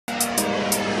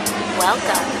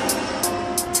Welcome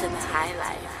to the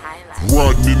HighLife.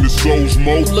 Riding in the soul's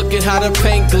mode. Look at how the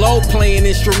paint glow, playing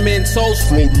instrumentals,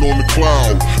 Floating on the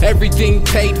cloud, everything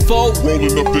paid for.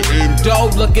 rolling up the endo.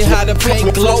 Look at how the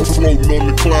paint glow. Floating on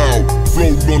the cloud,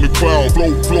 floating on the cloud,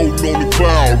 floating on the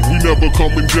cloud. We never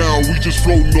coming down, we just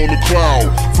floating on the cloud.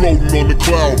 Floating on the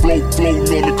cloud, floating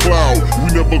on the cloud.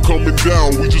 We never coming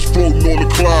down, we just floating on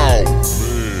the cloud.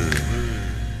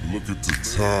 Man, look at the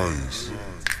tires.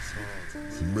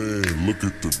 Man, look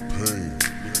at the paint.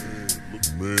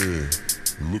 Man,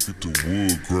 look at the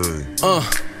wood grain.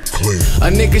 Clean. A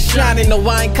nigga shining, no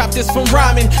I ain't cop this from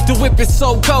rhyming. The whip is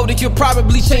so cold it could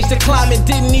probably change the climate.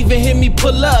 Didn't even hear me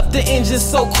pull up, the engine's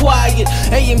so quiet.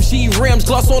 AMG rims,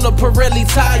 gloss on the Pirelli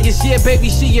tires. Yeah baby,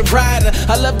 she a rider,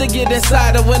 I love to get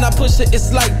inside her. When I push her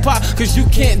it's like pop, cause you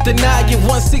can't deny it.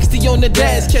 160 on the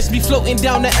dash, catch me floating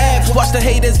down the Ave. Watch the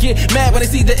haters get mad when they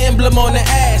see the emblem on the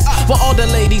ass. But all the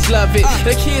ladies love it,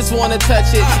 the kids wanna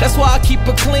touch it. That's why I keep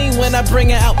it clean when I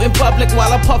bring it out in public.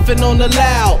 While I'm puffing on the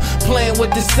loud, playing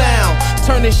with the sound.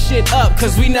 Turn this shit up,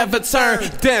 cause we never turn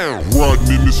down.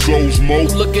 Riding in the soul's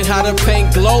mode. Look at how the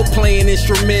paint glow, playing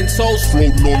instrumentals,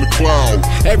 Floating on the cloud,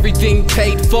 everything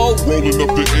paid for. rolling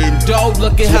up the endo.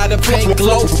 Look at how the paint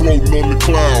glow. Floating on the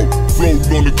cloud,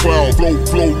 floating on the cloud,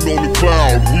 floating on the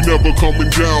cloud. We never coming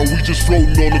down, we just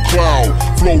floating on the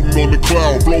cloud. Floating on the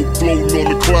cloud, floating on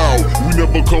the cloud. We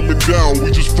never coming down,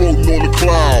 we just floating on the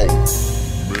cloud.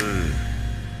 Man,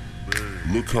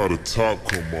 look how the top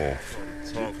come off.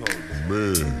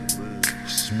 Man,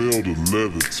 smell the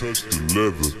leather, touch the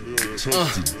leather,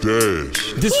 touch the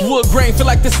dash. This wood grain feel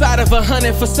like the side of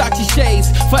 100 Versace shades.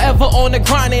 Forever on the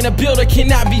grind, ain't a builder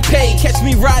cannot be paid. Catch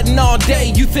me riding all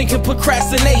day, you thinking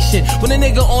procrastination. When a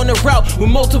nigga on the route with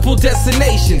multiple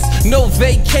destinations. No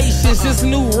vacations, just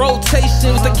new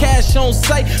rotation with the cash on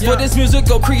sight. For this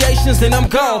musical creations, then I'm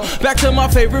gone. Back to my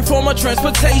favorite form of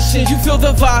transportation. You feel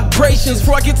the vibrations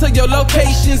before I get to your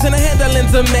locations. And the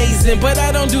handling's amazing, but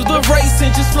I don't do the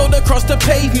racing. Just float across the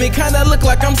pavement, kinda look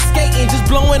like I'm skating. Just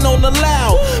blowing on the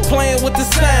loud, playing with the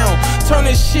sound. Turn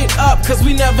this shit up, cause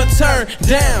we never turn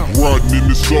down. Riding in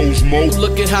the soul's mode.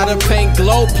 Look at how the paint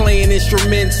glow, playing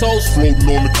instrumentals, Floating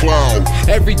on the cloud,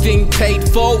 everything paid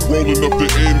for. rolling up the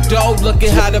endo. Look at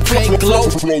how the paint glow.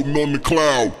 Floating on the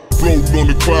cloud, floating on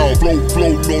the cloud,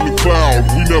 floating on the cloud.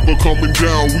 We never coming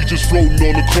down, we just floating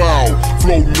on the cloud.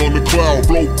 Floating on the cloud,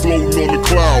 floating on the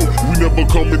cloud. We never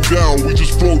coming down, we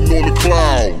just floating on the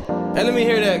cloud. Hey, let me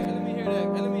hear that.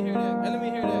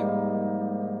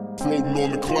 Floating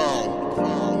on the cloud,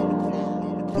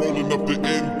 rolling up the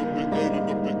end,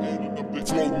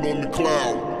 floating on the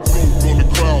cloud.